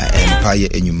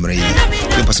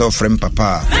people so friend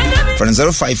papa from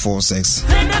 0546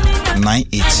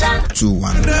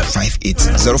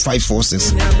 982158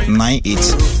 0546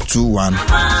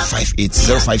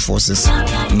 982158 0546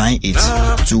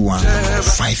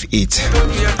 982158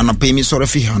 and pay me sorry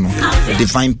for the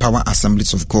Divine Power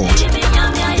Assemblies of God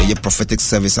the prophetic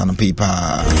service and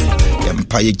paper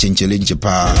empire change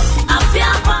pa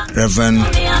Reverend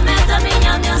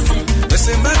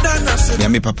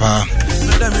Yami Papa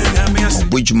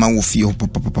Obujuma Wofio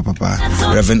Papa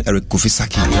Reverend Eric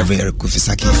Kufisaki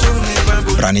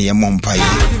Brani Yamompai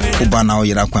Ubana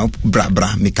Oyira Kwa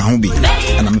Bra Mikahubi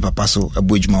and Ami Papa so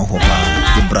Obujuma Hopa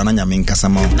the Brana Yamin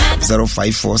Kasamo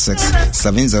 0546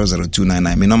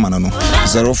 7000299 Minomano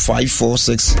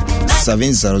 0546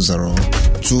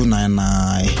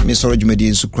 7000299 Miss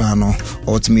Orojumedi Sukrano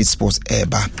Ultimate Sports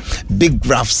Eba Big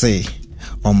Graph say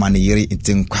on Maniyeri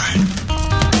Itinkwa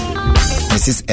Mrs.